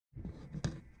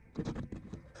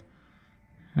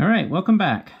All right, welcome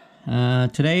back.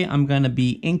 Today I'm going to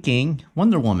be inking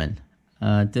Wonder Woman.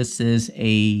 This is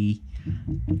a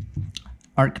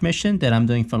art commission that I'm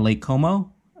doing for Lake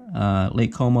Como.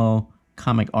 Lake Como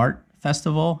Comic Art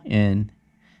Festival in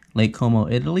Lake Como,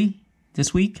 Italy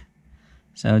this week.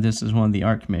 So this is one of the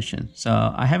art commissions.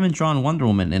 So I haven't drawn Wonder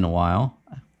Woman in a while.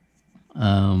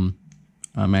 I'm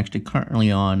actually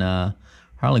currently on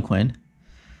Harley Quinn.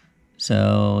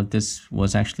 So this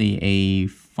was actually a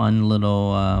fun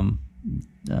little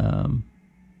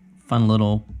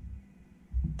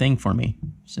thing for me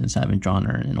since I haven't drawn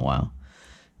her in a while.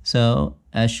 So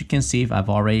as you can see,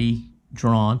 I've already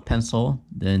drawn pencil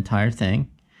the entire thing,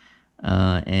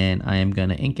 and I am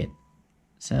gonna ink it.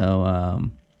 So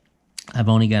I've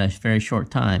only got a very short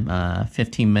time,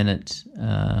 15 minutes.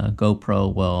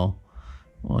 GoPro will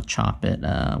chop it,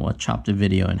 will chop the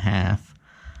video in half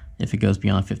if it goes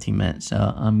beyond 15 minutes.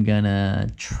 So I'm gonna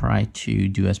try to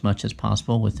do as much as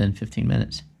possible within 15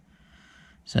 minutes.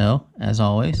 So as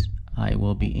always, I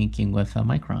will be inking with a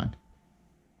Micron.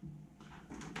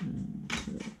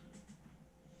 So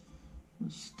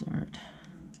let's start.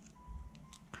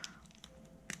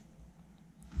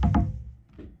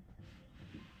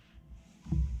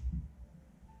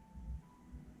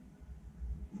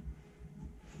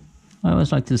 I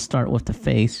always like to start with the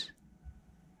face.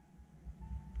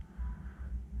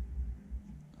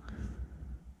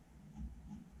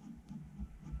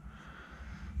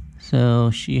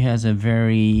 So she has a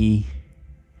very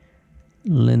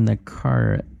Linda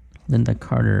Carter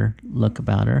look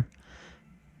about her.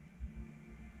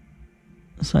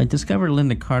 So I discovered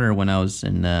Linda Carter when I was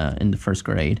in the first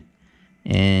grade,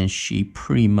 and she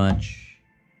pretty much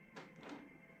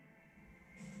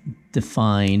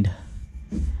defined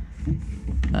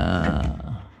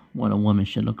what a woman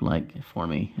should look like for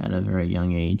me at a very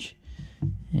young age.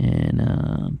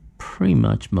 And pretty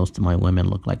much most of my women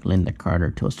look like Linda Carter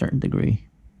to a certain degree.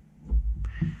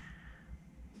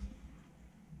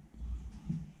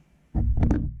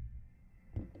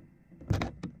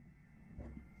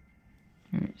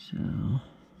 Alright, so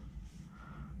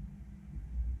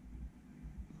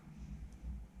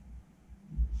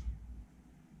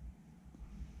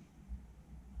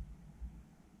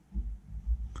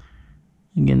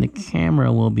again, the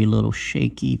camera will be a little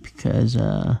shaky because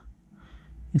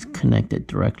it's connected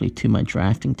directly to my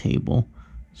drafting table.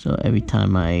 So every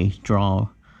time I draw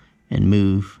and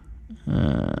move,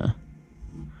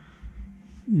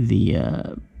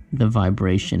 the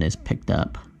vibration is picked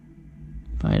up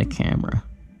by the camera.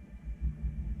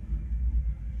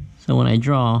 So when I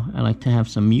draw, I like to have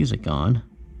some music on.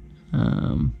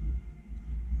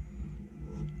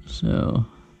 So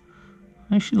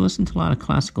I actually listen to a lot of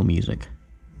classical music.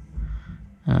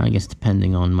 I guess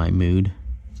depending on my mood.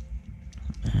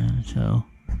 So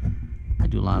I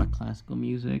do a lot of classical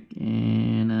music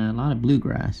and a lot of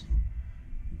bluegrass,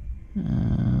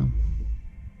 and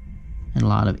a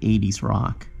lot of 80s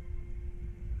rock.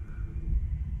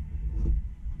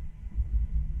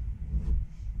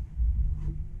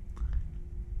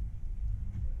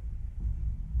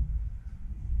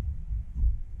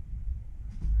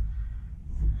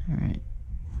 All right,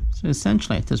 so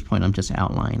essentially at this point I'm just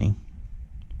outlining.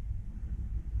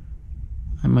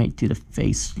 I might do the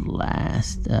face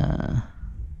last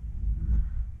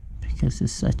because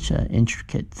it's such an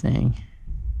intricate thing.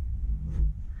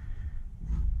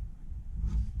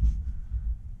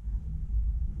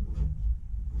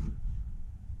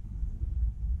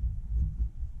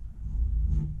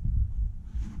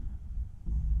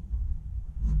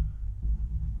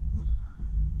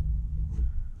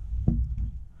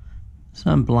 So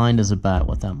I'm blind as a bat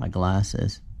without my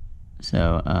glasses.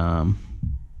 So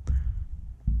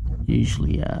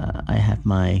usually I have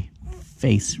my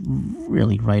face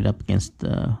really right up against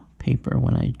the paper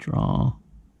when I draw.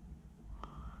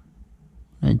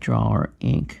 Or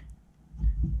ink.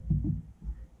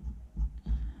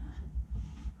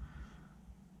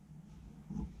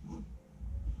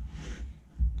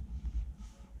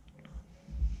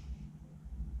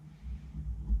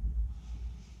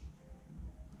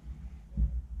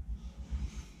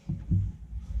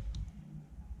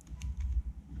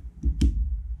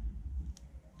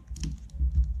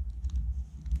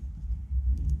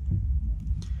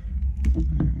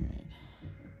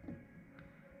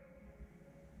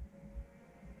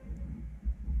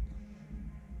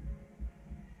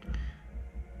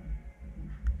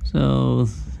 So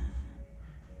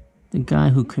the guy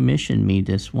who commissioned me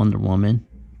this Wonder Woman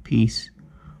piece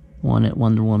wanted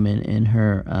Wonder Woman in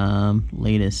her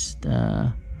latest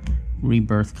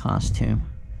rebirth costume.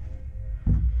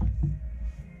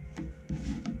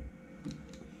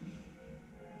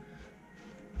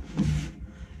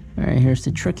 here's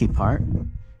the tricky part,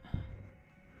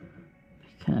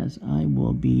 because I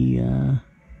will be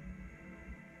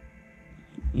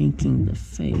inking the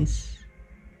face.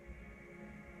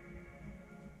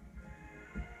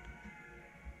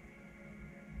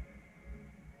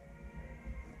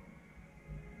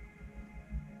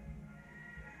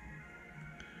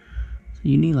 So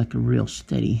you need like a real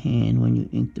steady hand when you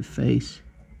ink the face,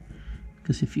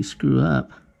 because if you screw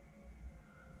up,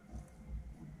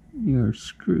 you're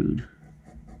screwed.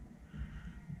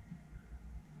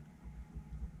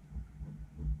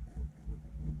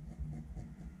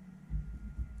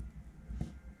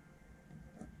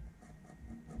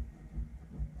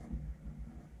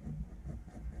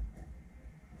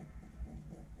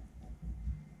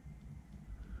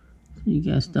 So you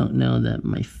guys don't know that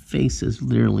my face is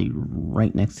literally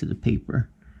right next to the paper.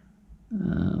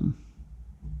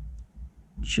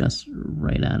 Just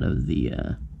right out of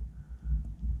the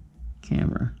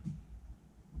camera.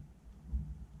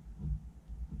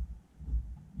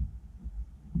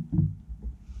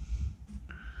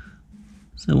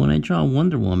 So when I draw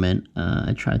Wonder Woman,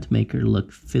 I try to make her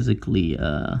look physically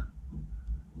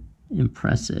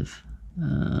impressive.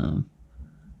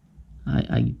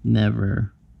 I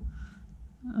never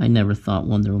thought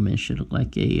Wonder Woman should look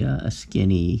like a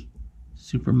skinny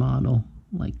supermodel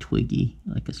like Twiggy,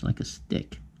 like a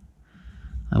stick.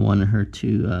 I wanted her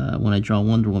to, when I draw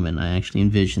Wonder Woman, I actually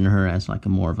envision her as like a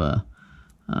more of a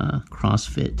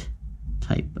CrossFit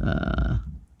type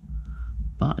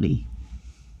body.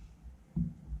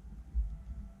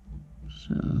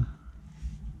 So.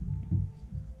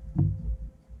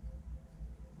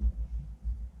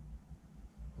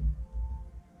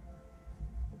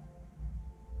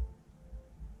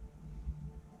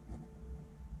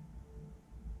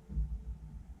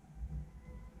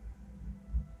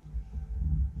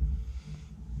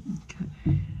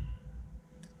 Okay.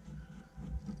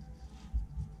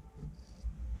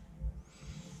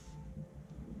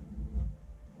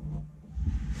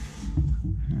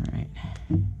 All right.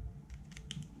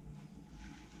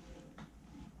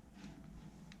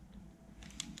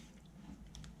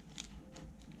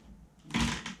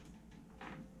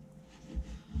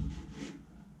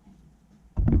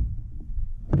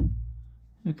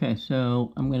 Okay,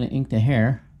 so I'm going to ink the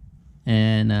hair,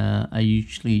 and I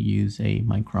usually use a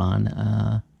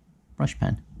Micron brush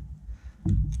pen.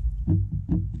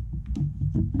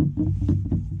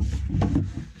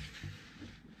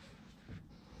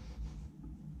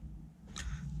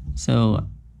 So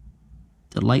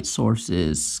the light source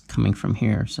is coming from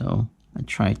here, so I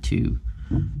try to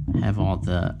have all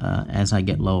the, as I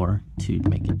get lower, to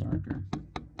make it darker.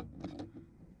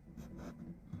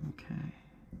 Okay.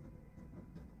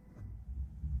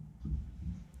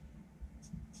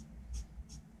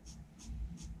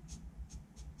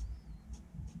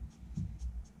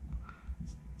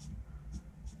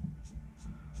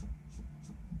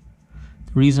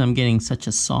 The reason I'm getting such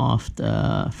a soft,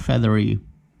 feathery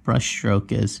brush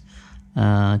stroke is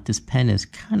this pen is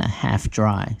kind of half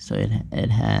dry, so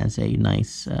it has a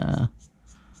nice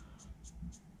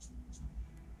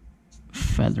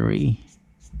feathery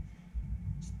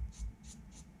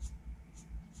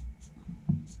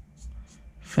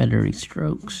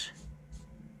strokes.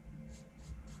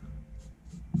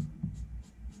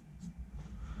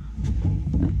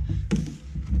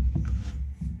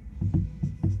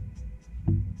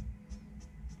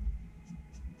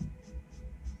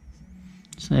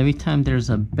 So every time there's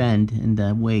a bend in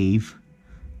the wave,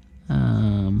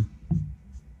 that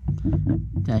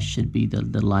should be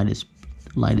the lightest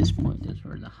point. That's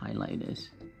where the highlight is.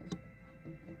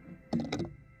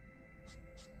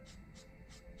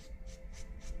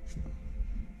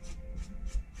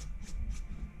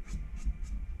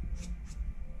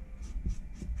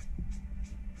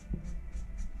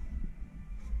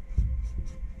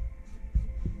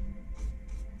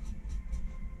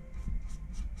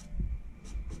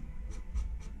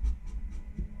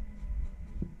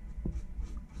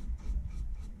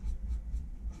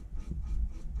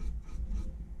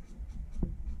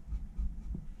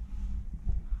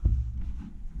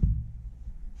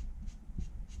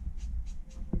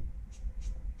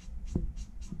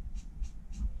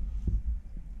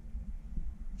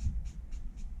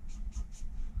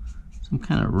 I'm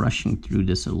kind of rushing through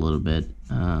this a little bit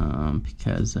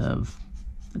because of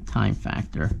the time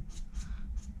factor.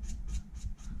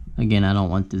 Again, I don't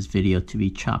want this video to be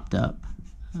chopped up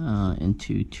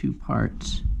into 2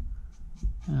 parts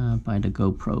by the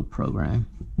GoPro program.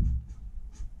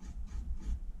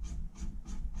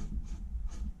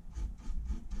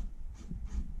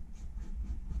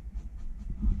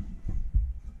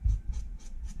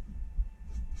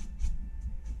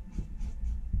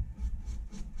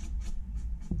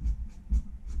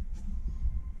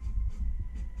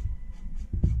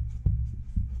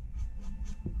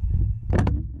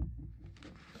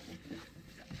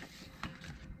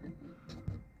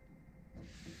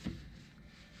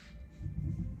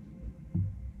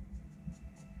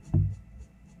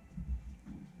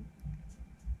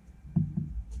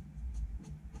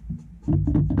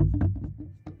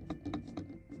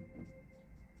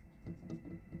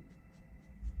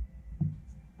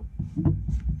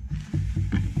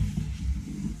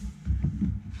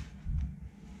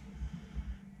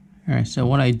 right, so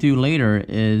what I do later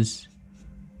is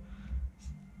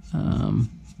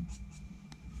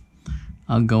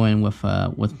I'll go in with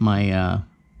my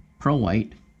Pro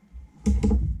White,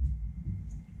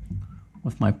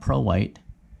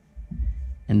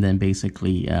 and then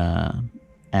basically add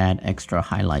extra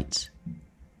highlights.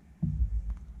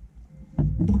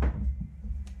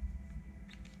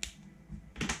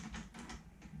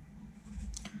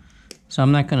 So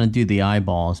I'm not going to do the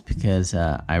eyeballs because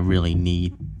I really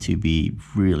need to be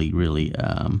really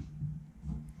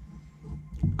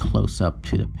close up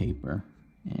to the paper,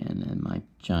 and then my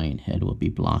giant head will be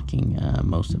blocking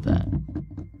most of that.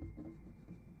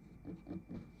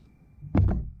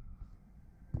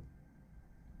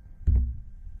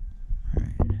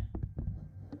 Alright.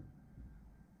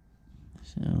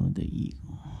 So the eagle.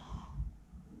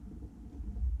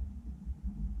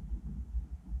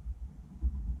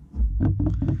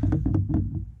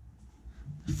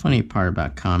 The funny part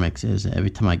about comics is every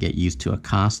time I get used to a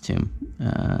costume,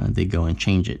 they go and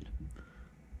change it.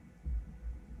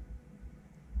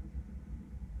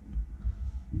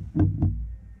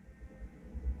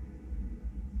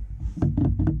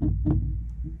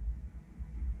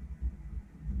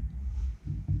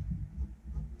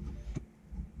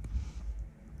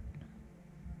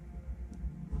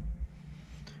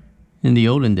 In the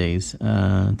olden days,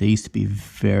 they used to be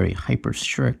very hyper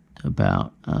strict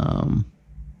about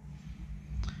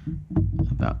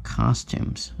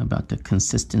costumes, about the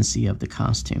consistency of the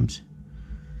costumes.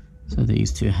 So they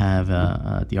used to have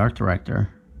the art director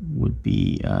would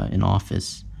be in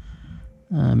office,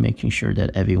 making sure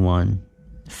that everyone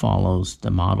follows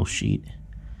the model sheet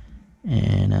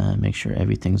and make sure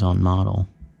everything's on model.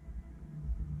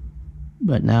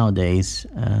 But nowadays,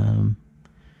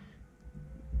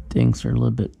 things are a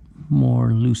little bit more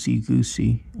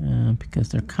loosey-goosey because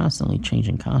they're constantly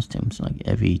changing costumes, like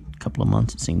every couple of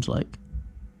months, it seems like.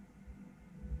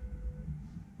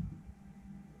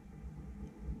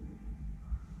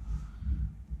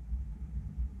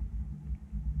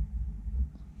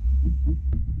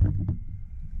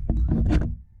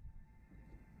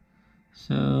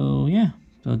 So yeah,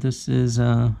 so this is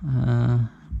my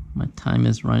time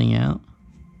is running out.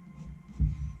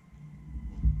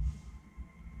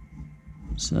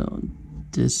 So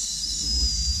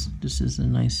this is a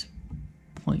nice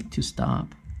point to stop.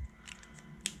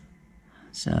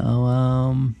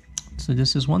 So so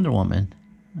this is Wonder Woman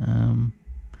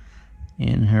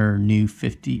in her new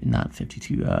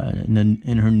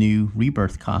in her new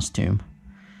Rebirth costume.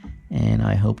 And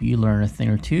I hope you learn a thing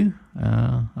or two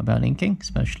about inking,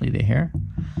 especially the hair.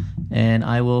 And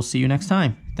I will see you next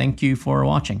time. Thank you for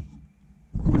watching.